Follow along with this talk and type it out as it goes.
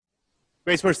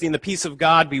Grace, mercy, and the peace of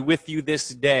God be with you this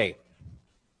day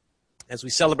as we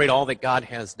celebrate all that God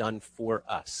has done for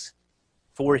us,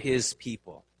 for His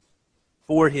people,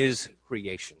 for His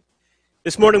creation.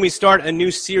 This morning we start a new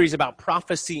series about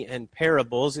prophecy and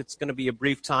parables. It's going to be a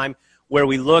brief time where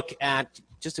we look at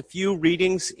just a few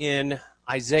readings in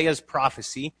Isaiah's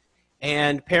prophecy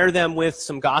and pair them with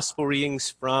some gospel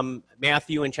readings from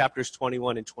Matthew in chapters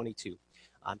 21 and 22.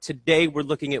 Today we're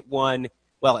looking at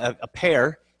a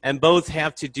pair, and both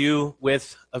have to do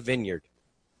with a vineyard.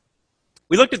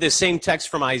 We looked at this same text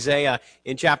from Isaiah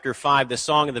in chapter 5, the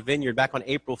Song of the Vineyard, back on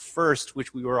April 1st,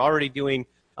 which we were already doing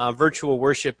virtual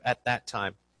worship at that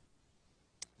time.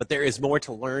 But there is more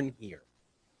to learn here.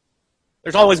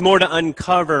 There's always more to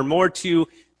uncover, more to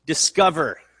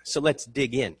discover, so let's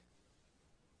dig in.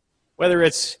 Whether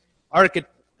it's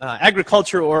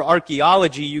agriculture or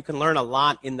archaeology, you can learn a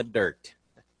lot in the dirt.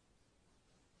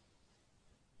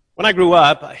 When I grew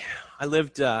up, I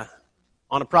lived on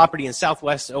a property in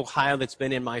southwest Ohio that's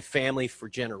been in my family for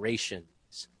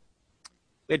generations.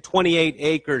 We had 28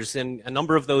 acres, and a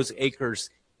number of those acres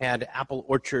had apple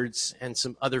orchards and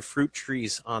some other fruit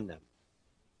trees on them.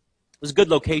 It was a good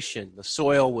location. The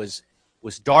soil was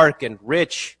dark and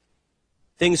rich.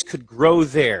 Things could grow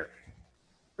there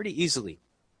pretty easily.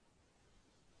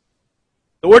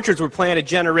 The orchards were planted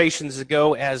generations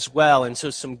ago as well, and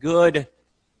so some good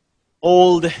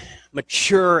old,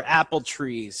 mature apple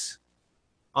trees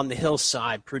on the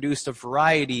hillside produced a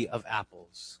variety of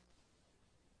apples.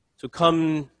 So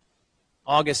come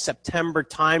August, September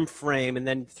time frame, and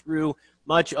then through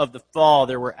much of the fall,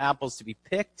 there were apples to be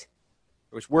picked.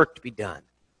 There was work to be done.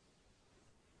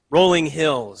 Rolling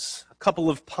hills, a couple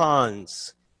of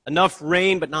ponds, enough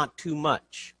rain but not too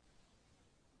much.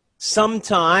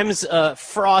 Sometimes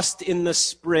frost in the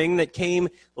spring that came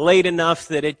late enough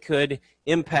that it could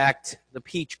impact the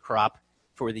peach crop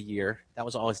for the year. That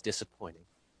was always disappointing.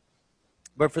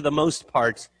 But for the most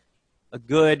part, a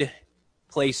good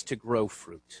place to grow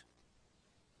fruit.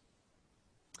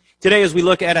 Today, as we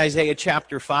look at Isaiah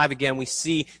chapter 5 again, we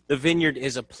see the vineyard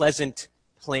is a pleasant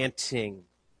planting.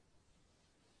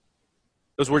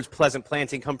 Those words, pleasant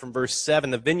planting, come from verse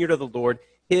 7. The vineyard of the Lord,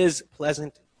 His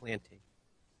pleasant planting.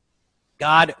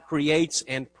 God creates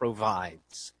and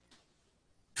provides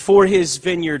for His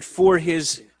vineyard, for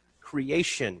His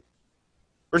creation.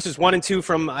 Verses 1 and 2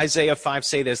 from Isaiah 5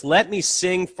 say this: "Let me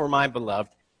sing for my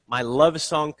beloved, my love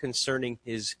song concerning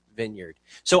His vineyard."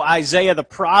 So Isaiah the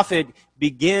prophet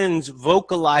begins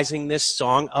vocalizing this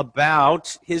song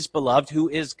about his beloved, who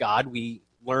is God, we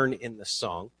learn in the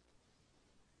song.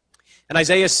 And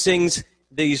Isaiah sings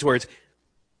these words: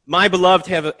 "My beloved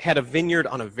had a vineyard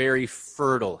on a very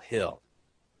fertile hill.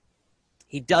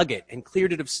 He dug it and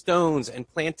cleared it of stones and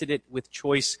planted it with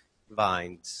choice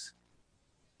vines.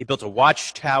 He built a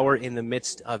watchtower in the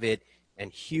midst of it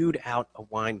and hewed out a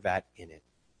wine vat in it."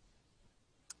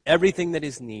 Everything that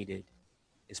is needed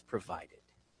is provided.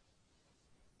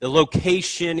 The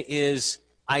location is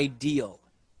ideal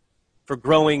for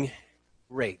growing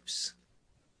grapes.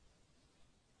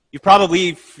 You probably,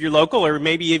 if you're local, or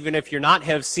maybe even if you're not,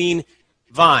 have seen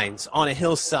vines on a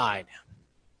hillside.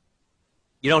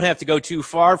 You don't have to go too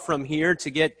far from here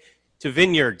to get to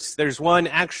vineyards. There's one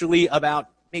actually about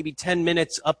maybe 10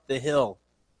 minutes up the hill.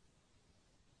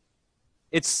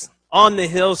 It's on the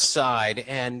hillside,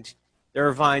 and there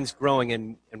are vines growing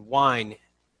and wine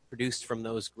produced from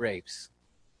those grapes.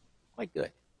 Quite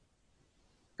good.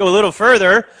 Go a little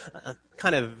further,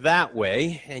 kind of that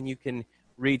way, and you can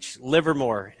reach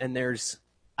Livermore, and there's,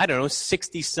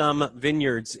 60-some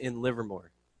vineyards in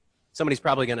Livermore. Somebody's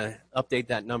probably going to update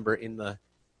that number in the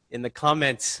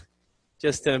comments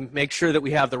just to make sure that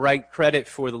we have the right credit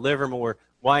for the Livermore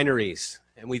wineries.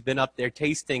 And we've been up there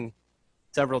tasting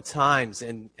several times,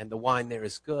 and the wine there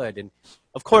is good. And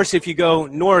of course, if you go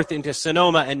north into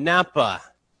Sonoma and Napa,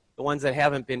 the ones that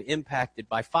haven't been impacted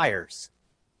by fires,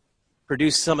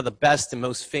 produce some of the best and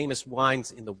most famous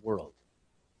wines in the world.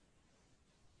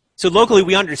 So locally,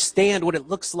 we understand what it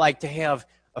looks like to have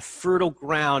a fertile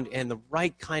ground and the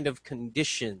right kind of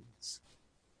conditions.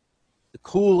 The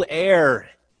cool air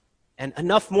and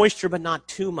enough moisture, but not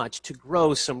too much, to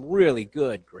grow some really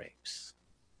good grapes.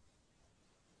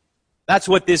 That's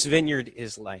what this vineyard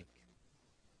is like.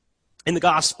 In the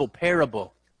gospel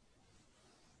parable,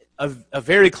 a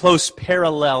very close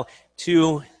parallel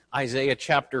to Isaiah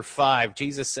chapter 5,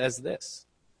 Jesus says this: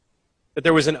 that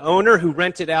there was an owner who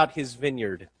rented out his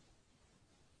vineyard,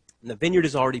 and the vineyard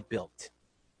is already built.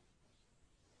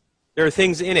 There are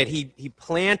things in it. He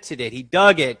planted it. He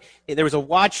dug it. There was a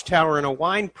watchtower and a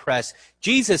wine press.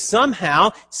 Jesus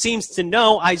somehow seems to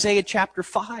know Isaiah chapter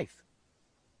 5.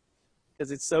 because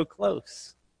it's so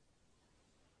close.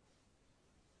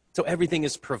 So everything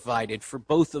is provided for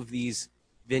both of these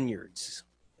vineyards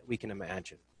that we can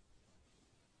imagine.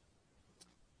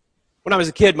 When I was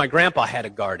a kid, my grandpa had a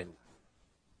garden.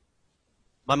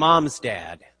 My mom's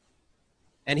dad.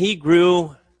 And he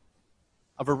grew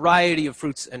a variety of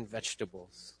fruits and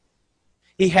vegetables.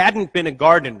 He hadn't been a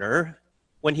gardener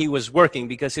when he was working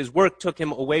because his work took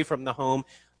him away from the home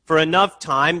for enough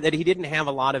time that he didn't have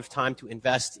a lot of time to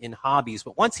invest in hobbies.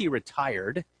 But once he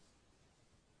retired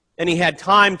and he had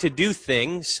time to do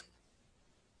things,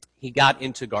 he got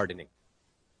into gardening.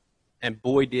 And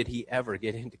boy, did he ever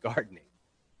get into gardening.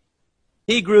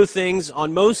 He grew things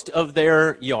on most of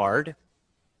their yard.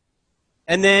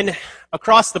 And then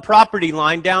across the property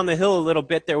line, down the hill a little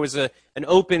bit, there was an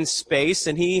open space,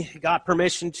 and he got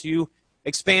permission to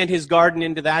expand his garden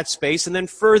into that space. And then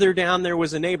further down, there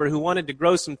was a neighbor who wanted to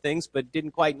grow some things but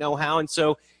didn't quite know how. And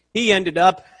so he ended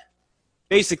up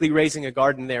basically raising a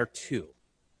garden there too.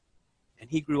 And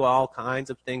he grew all kinds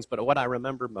of things, but what I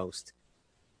remember most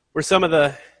were some of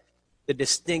the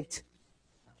distinct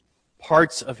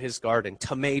parts of his garden,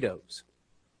 tomatoes,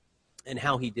 and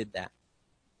how he did that.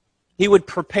 He would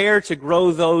prepare to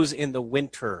grow those in the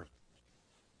winter.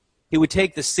 He would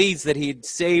take the seeds that he had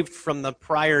saved from the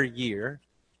prior year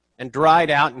and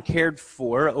dried out and cared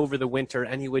for over the winter,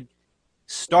 and he would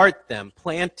start them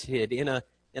planted in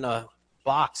a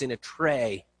box, in a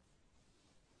tray,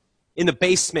 in the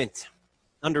basement,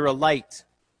 under a light.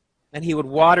 And he would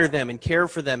water them and care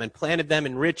for them and planted them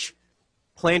in rich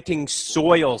planting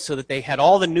soil so that they had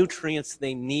all the nutrients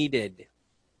they needed.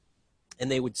 And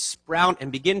they would sprout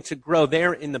and begin to grow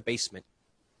there in the basement.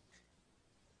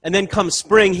 And then come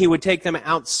spring, he would take them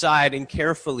outside and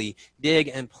carefully dig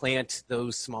and plant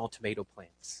those small tomato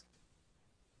plants.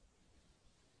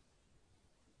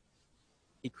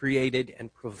 He created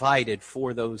and provided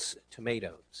for those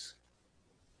tomatoes.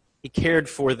 He cared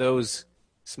for those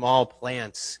small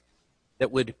plants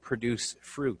that would produce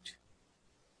fruit.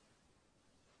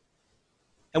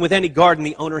 And with any garden,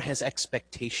 the owner has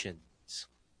expectations.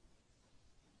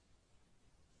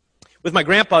 With my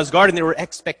grandpa's garden, there were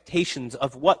expectations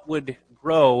of what would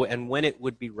grow and when it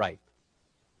would be ripe.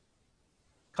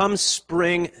 Come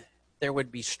spring, there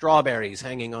would be strawberries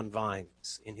hanging on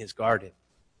vines in his garden.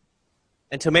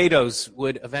 And tomatoes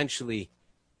would eventually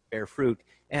bear fruit.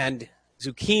 And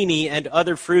zucchini and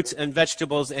other fruits and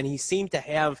vegetables. And he seemed to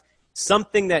have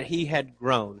something that he had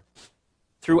grown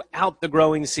throughout the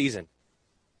growing season.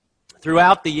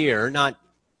 Throughout the year, not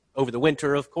over the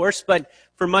winter, of course, but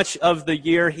for much of the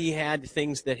year, he had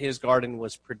things that his garden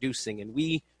was producing, and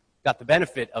we got the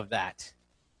benefit of that.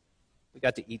 We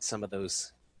got to eat some of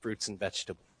those fruits and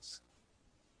vegetables.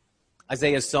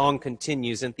 Isaiah's song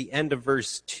continues. At the end of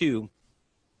verse 2,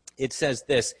 it says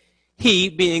this: He,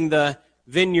 being the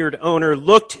vineyard owner,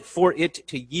 looked for it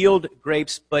to yield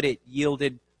grapes, but it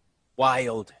yielded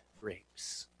wild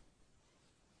grapes.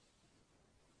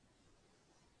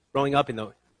 Growing up in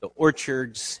the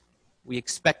orchards, we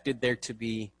expected there to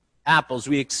be apples.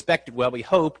 We expected, well, we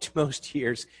hoped most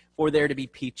years for there to be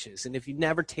peaches. And if you've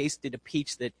never tasted a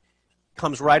peach that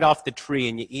comes right off the tree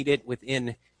and you eat it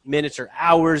within minutes or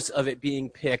hours of it being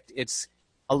picked, it's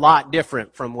a lot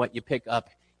different from what you pick up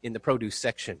in the produce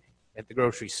section at the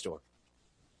grocery store.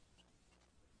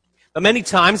 But many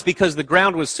times, because the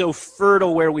ground was so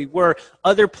fertile where we were,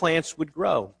 other plants would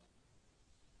grow,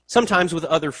 sometimes with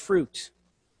other fruit.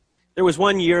 There was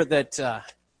one year that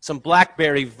some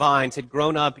blackberry vines had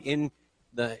grown up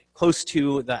close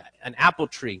to an apple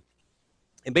tree,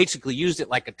 and basically used it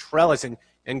like a trellis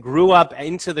and grew up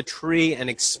into the tree and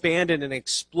expanded and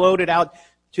exploded out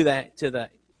to the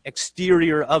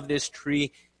exterior of this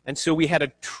tree. And so we had a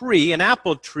tree, an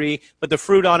apple tree, but the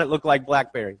fruit on it looked like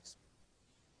blackberries.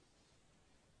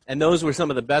 And those were some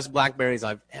of the best blackberries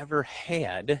I've ever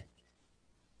had,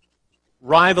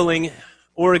 rivaling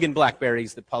Oregon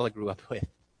blackberries that Paula grew up with.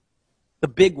 The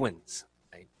big ones,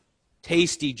 right?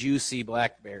 Tasty, juicy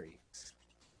blackberries.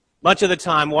 Much of the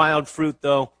time, wild fruit,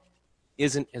 though,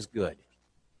 isn't as good.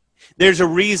 There's a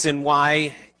reason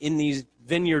why in these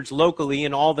vineyards locally,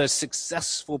 in all the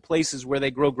successful places where they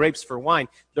grow grapes for wine,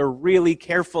 they're really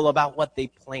careful about what they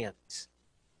plant.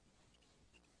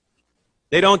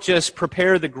 They don't just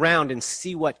prepare the ground and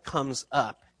see what comes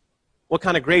up. What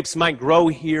kind of grapes might grow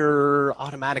here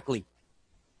automatically?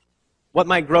 What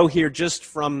might grow here just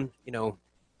from,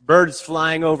 birds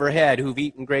flying overhead who've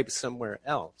eaten grapes somewhere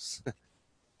else? The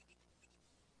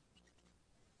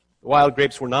wild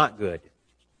grapes were not good.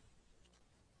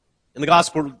 In the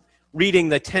gospel reading,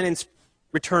 the tenants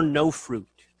returned no fruit.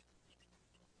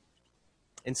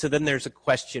 And so then there's a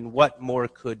question, what more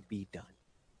could be done?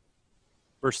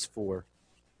 Verse 4.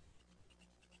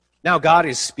 Now God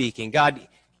is speaking. God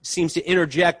seems to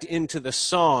interject into the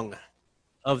song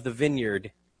of the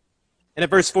vineyard. And at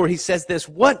verse 4 he says this,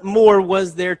 "What more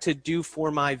was there to do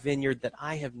for my vineyard that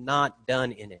I have not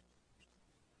done in it?"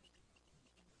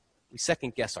 We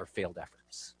second guess our failed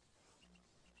efforts,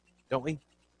 don't we?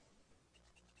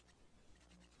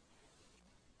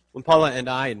 When Paula and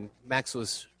I, and Max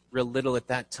was real little at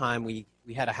that time, we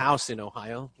had a house in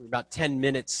Ohio. We were about 10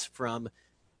 minutes from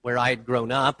where I had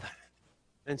grown up.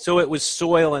 And so it was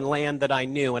soil and land that I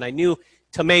knew. And I knew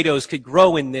tomatoes could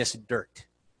grow in this dirt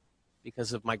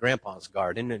because of my grandpa's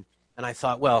garden. And I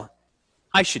thought, well,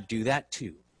 I should do that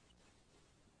too.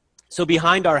 So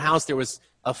behind our house there was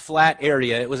a flat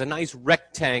area. It was a nice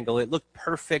rectangle. It looked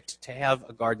perfect to have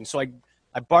a garden. So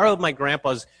I borrowed my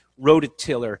grandpa's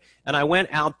rototiller, and I went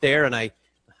out there and I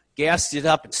gassed it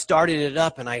up and started it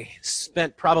up, and I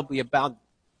spent probably about,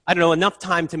 enough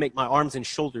time to make my arms and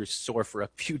shoulders sore for a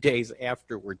few days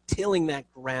afterward, tilling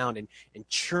that ground and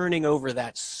churning over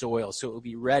that soil so it would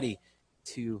be ready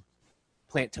to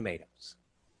plant tomatoes.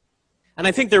 And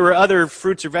I think there were other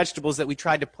fruits or vegetables that we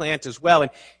tried to plant as well,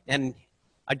 and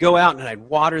I'd go out and I'd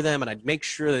water them, and I'd make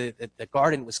sure that the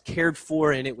garden was cared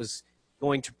for and it was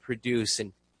going to produce.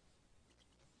 And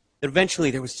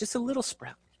eventually there was just a little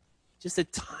sprout, just a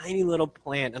tiny little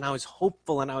plant, and I was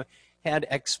hopeful and I had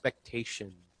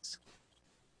expectations.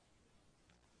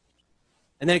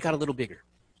 And then it got a little bigger,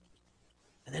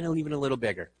 and then even a little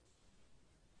bigger.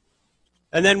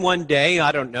 And then one day,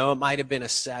 I don't know, it might have been a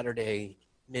Saturday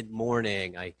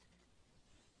mid-morning, I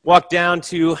walked down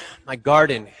to my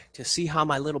garden to see how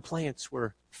my little plants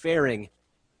were faring,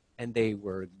 and they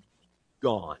were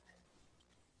gone.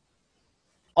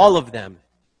 All of them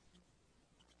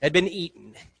had been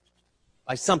eaten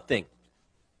by something.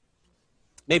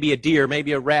 Maybe a deer,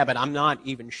 maybe a rabbit, I'm not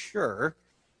even sure.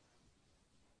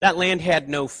 That land had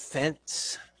no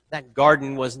fence. That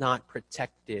garden was not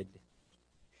protected.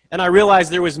 And I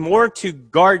realized there was more to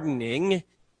gardening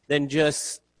than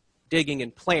just digging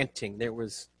and planting. There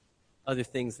was other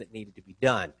things that needed to be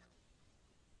done.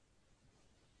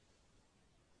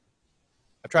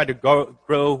 I tried to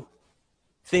grow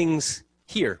things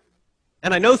here.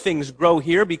 And I know things grow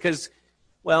here because,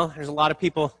 well, there's a lot of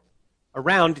people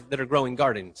around that are growing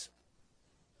gardens.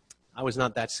 I was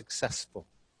not that successful.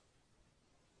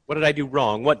 What did I do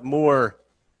wrong? What more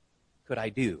could I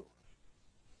do?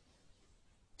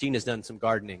 Gina's done some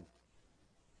gardening.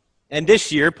 And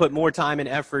this year put more time and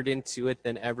effort into it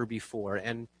than ever before.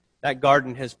 And that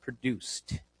garden has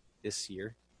produced this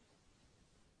year.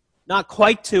 Not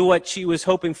quite to what she was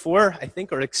hoping for, I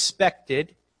think, or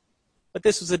expected. But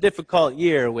this was a difficult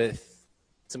year with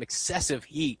some excessive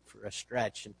heat for a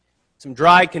stretch and some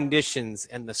dry conditions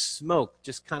and the smoke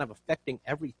just kind of affecting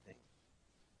everything.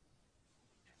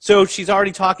 So she's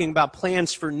already talking about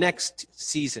plans for next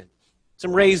season.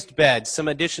 Some raised beds, some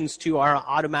additions to our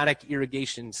automatic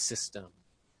irrigation system.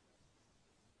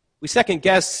 We second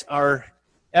guess our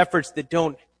efforts that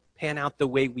don't pan out the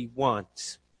way we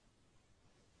want.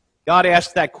 God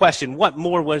asked that question, what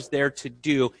more was there to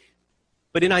do?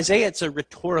 But in Isaiah, it's a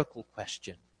rhetorical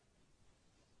question.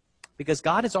 Because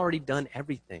God has already done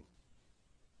everything.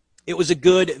 It was a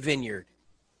good vineyard.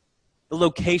 The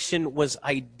location was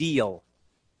ideal.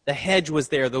 The hedge was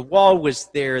there. The wall was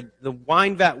there. The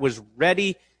wine vat was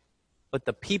ready. But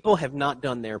the people have not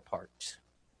done their part.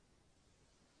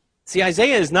 See,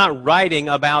 Isaiah is not writing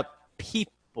about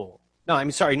people.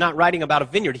 Not writing about a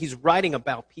vineyard. He's writing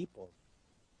about people.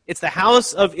 It's the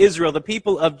house of Israel, the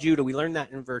people of Judah. We learned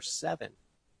that in verse 7.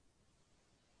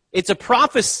 It's a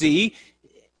prophecy,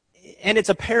 and it's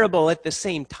a parable at the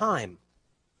same time.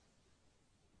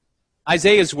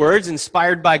 Isaiah's words,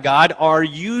 inspired by God, are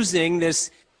using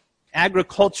this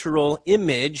agricultural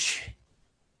image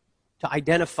to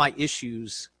identify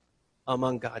issues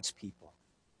among God's people.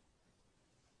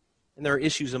 And there are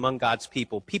issues among God's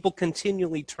people. People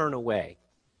continually turn away.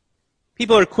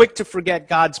 People are quick to forget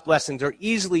God's blessings, are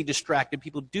easily distracted.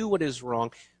 People do what is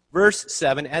wrong. Verse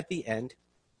 7 at the end,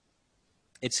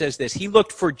 it says this, "He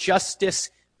looked for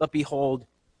justice, but behold,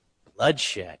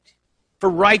 bloodshed. For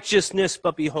righteousness,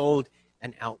 but behold,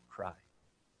 an outcry."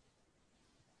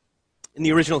 In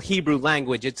the original Hebrew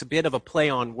language, it's a bit of a play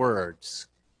on words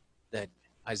that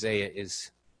Isaiah is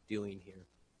doing here.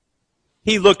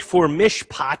 He looked for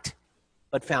mishpat,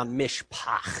 but found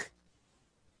mishpach.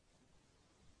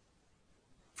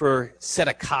 For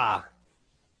tzedakah,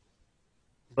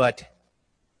 but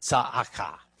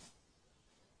tza'akah.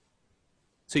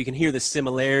 So you can hear the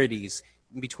similarities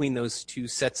between those two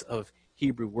sets of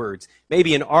Hebrew words.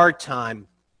 Maybe in our time,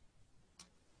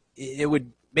 it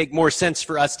would make more sense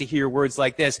for us to hear words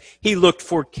like this. He looked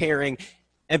for caring,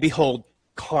 and behold,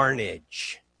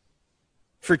 carnage.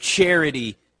 For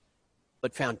charity,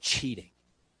 but found cheating.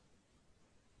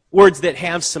 Words that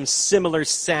have some similar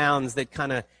sounds that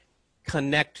kind of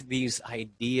connect these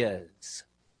ideas.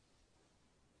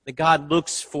 That God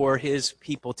looks for his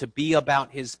people to be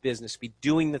about his business, be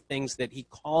doing the things that he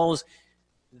calls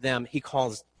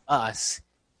us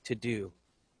to do.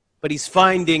 But he's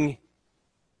finding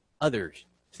other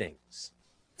things,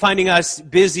 finding us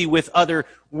busy with other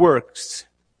works.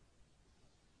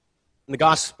 In the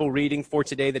gospel reading for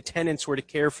today, the tenants were to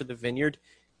care for the vineyard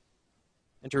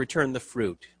and to return the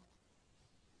fruit.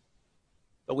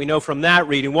 But we know from that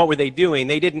reading, what were they doing?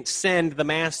 They didn't send the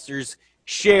master's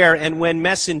share, and when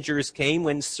messengers came,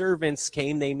 when servants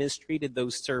came, they mistreated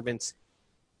those servants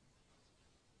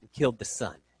and killed the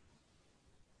son.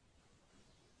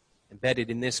 Embedded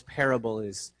in this parable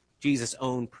is Jesus'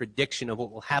 own prediction of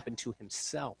what will happen to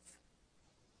himself.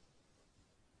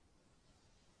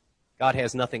 God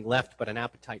has nothing left but an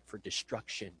appetite for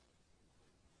destruction.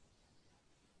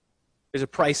 There's a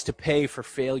price to pay for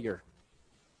failure.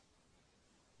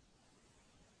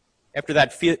 After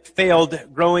that failed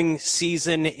growing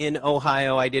season in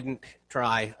Ohio, I didn't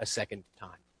try a second time.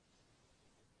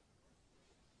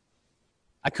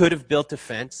 I could have built a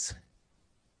fence.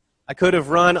 I could have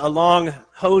run a long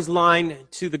hose line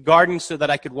to the garden so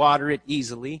that I could water it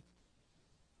easily.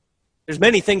 There's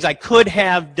many things I could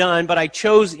have done, but I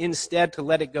chose instead to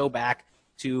let it go back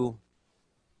to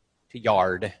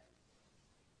yard.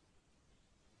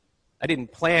 I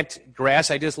didn't plant grass.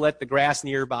 I just let the grass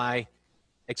nearby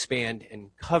expand and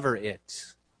cover it.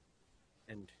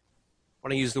 And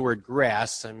when I use the word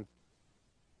grass, I'm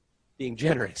being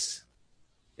generous.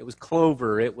 It was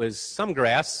clover. It was some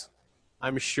grass,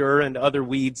 I'm sure, and other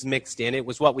weeds mixed in. It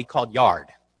was what we called yard.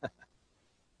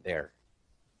 There.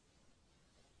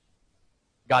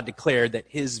 God declared that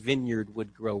his vineyard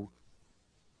would grow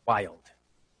wild,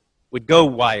 would go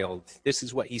wild. This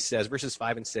is what he says, verses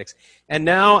 5 and 6. And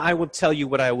now I will tell you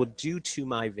what I will do to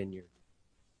my vineyard.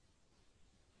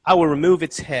 I will remove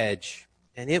its hedge,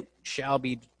 and it shall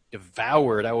be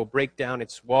devoured. I will break down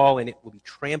its wall, and it will be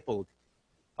trampled.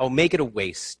 I will make it a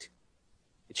waste.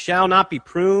 It shall not be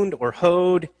pruned or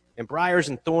hoed, and briars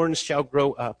and thorns shall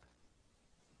grow up.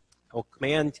 I will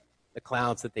command the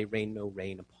clouds that they rain no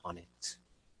rain upon it.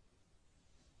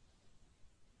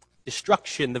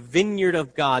 Destruction, the vineyard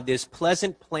of God, this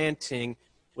pleasant planting,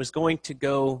 was going to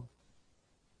go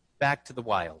back to the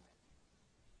wild.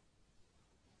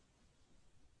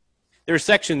 There are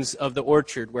sections of the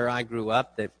orchard where I grew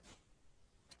up that,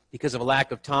 because of a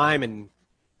lack of time and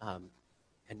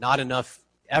not enough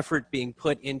effort being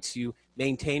put into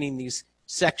maintaining these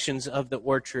sections of the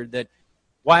orchard, that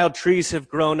wild trees have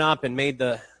grown up and made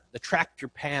the tractor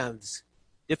paths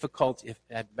difficult, if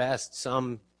at best.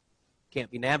 Some can't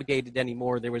be navigated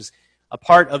anymore. There was a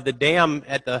part of the dam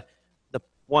at the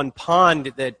one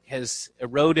pond that has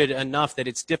eroded enough that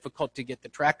it's difficult to get the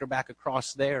tractor back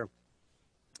across there.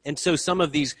 And so some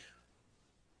of these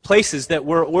places that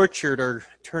were orchard are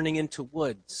turning into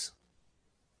woods.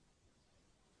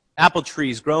 Apple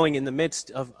trees growing in the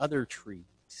midst of other trees.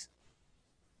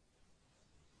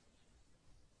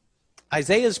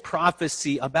 Isaiah's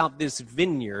prophecy about this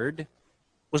vineyard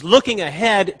was looking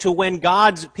ahead to when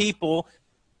God's people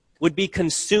would be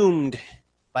consumed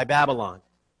by Babylon.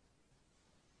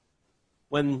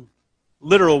 When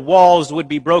literal walls would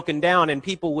be broken down and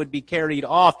people would be carried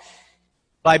off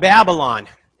by Babylon.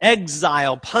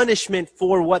 Exile, punishment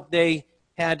for what they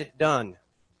had done.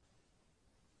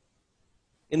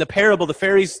 In the parable, the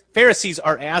Pharisees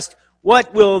are asked,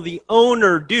 what will the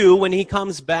owner do when he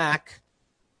comes back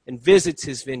and visits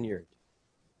his vineyard?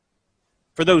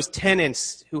 For those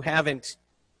tenants who haven't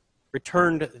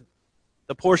returned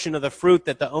the portion of the fruit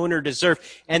that the owner deserved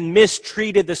and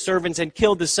mistreated the servants and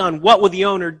killed the son, what will the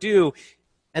owner do?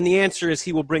 And the answer is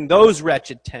he will bring those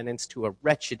wretched tenants to a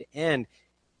wretched end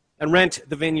and rent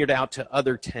the vineyard out to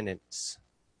other tenants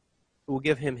who will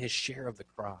give him his share of the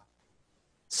crop.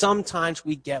 Sometimes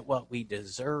we get what we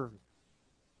deserve.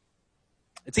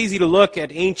 It's easy to look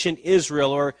at ancient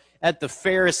Israel or at the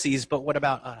Pharisees, but what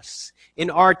about us? In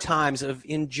our times of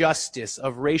injustice,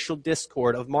 of racial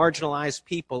discord, of marginalized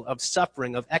people, of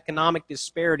suffering, of economic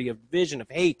disparity, of division, of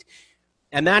hate.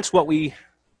 And that's what we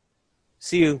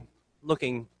see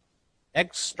looking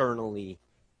externally.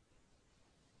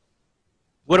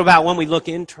 What about when we look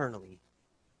internally?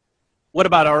 What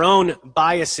about our own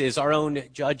biases, our own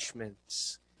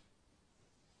judgments,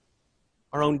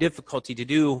 our own difficulty to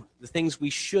do the things we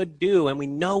should do and we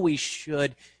know we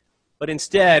should, But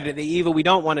instead, the evil we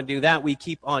don't want to do, that we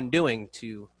keep on doing,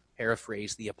 to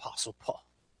paraphrase the Apostle Paul.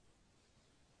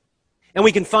 And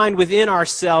we can find within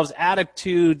ourselves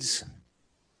attitudes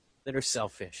that are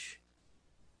selfish.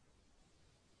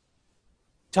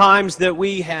 Times that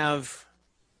we have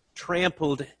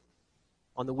trampled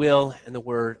on the will and the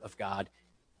word of God.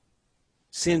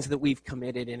 Sins that we've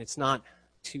committed, and it's not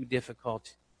too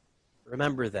difficult.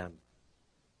 Remember them.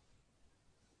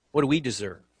 What do we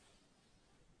deserve?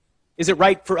 Is it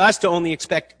right for us to only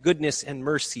expect goodness and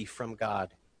mercy from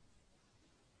God?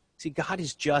 See, God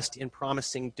is just in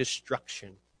promising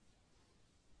destruction.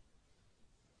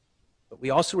 But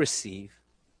we also receive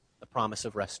the promise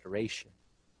of restoration.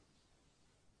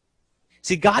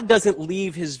 See, God doesn't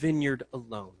leave his vineyard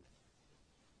alone.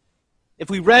 If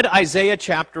we read Isaiah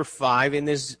chapter 5 in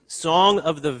this song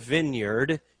of the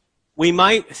vineyard, we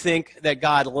might think that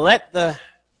God let the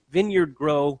vineyard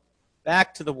grow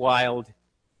back to the wild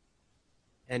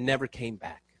and never came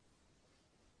back.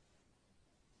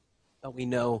 But we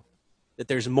know that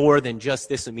there's more than just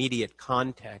this immediate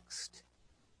context.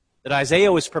 That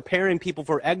Isaiah was preparing people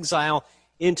for exile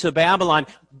into Babylon,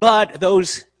 but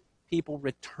those people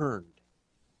returned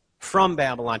from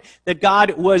Babylon. That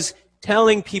God was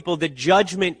telling people that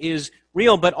judgment is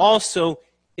real, but also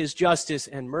his justice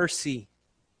and mercy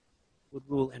would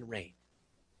rule and reign.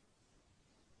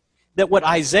 That what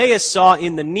Isaiah saw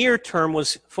in the near term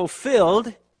was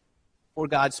fulfilled for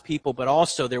God's people, but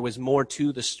also there was more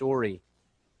to the story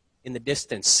in the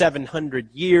distance,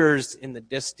 700 years in the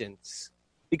distance,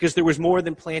 because there was more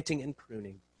than planting and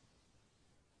pruning.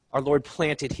 Our Lord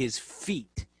planted his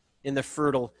feet in the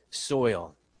fertile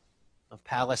soil of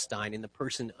Palestine in the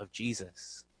person of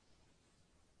Jesus.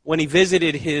 When he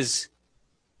visited his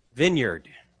vineyard,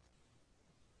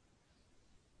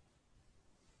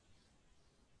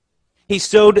 he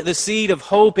sowed the seed of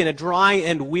hope in a dry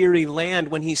and weary land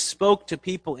when he spoke to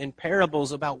people in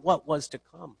parables about what was to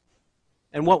come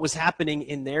and what was happening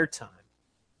in their time.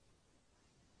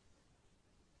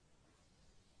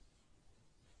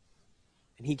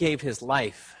 And he gave his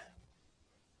life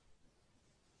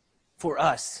for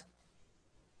us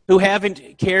who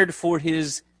haven't cared for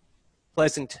his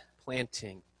pleasant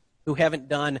planting, who haven't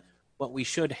done what we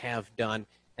should have done,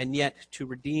 and yet to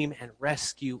redeem and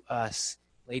rescue us,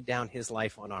 laid down his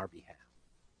life on our behalf.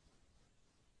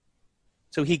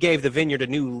 So he gave the vineyard a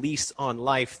new lease on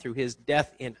life through his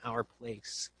death in our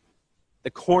place. The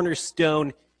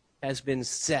cornerstone has been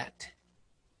set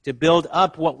to build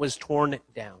up what was torn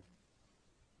down,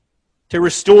 to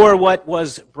restore what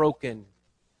was broken,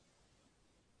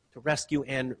 to rescue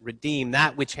and redeem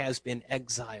that which has been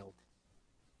exiled.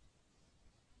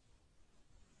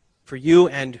 For you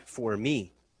and for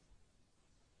me,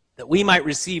 that we might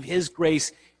receive his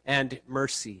grace and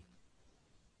mercy,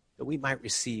 that we might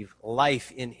receive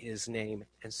life in his name,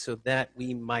 and so that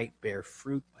we might bear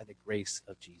fruit by the grace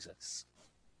of Jesus.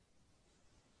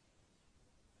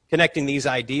 Connecting these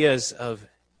ideas of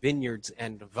vineyards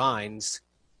and vines,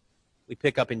 we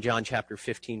pick up in John chapter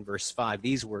 15, verse 5,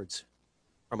 these words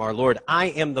from our Lord: I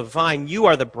am the vine, you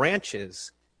are the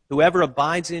branches. Whoever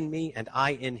abides in me and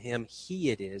I in him, he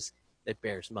it is that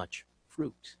bears much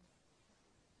fruit.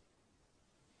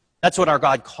 That's what our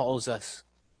God calls us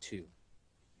to,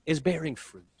 is bearing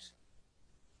fruit.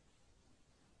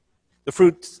 The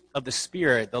fruits of the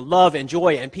Spirit, the love and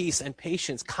joy and peace and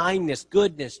patience, kindness,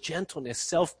 goodness, gentleness,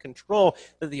 self-control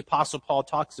that the Apostle Paul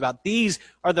talks about. These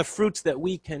are the fruits that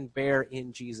we can bear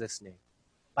in Jesus' name,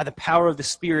 by the power of the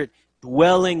Spirit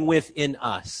dwelling within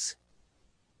us,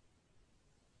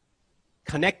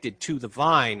 connected to the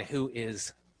vine who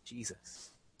is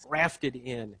Jesus, grafted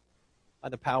in by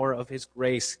the power of his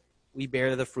grace. We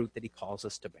bear the fruit that he calls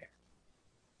us to bear.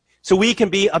 So we can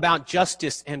be about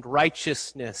justice and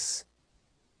righteousness.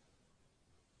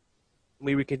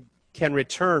 We can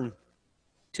return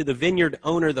to the vineyard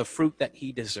owner the fruit that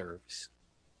he deserves.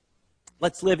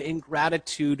 Let's live in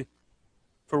gratitude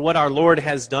for what our Lord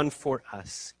has done for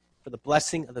us, for the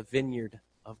blessing of the vineyard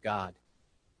of God,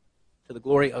 to the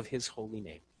glory of his holy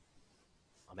name.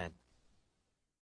 Amen.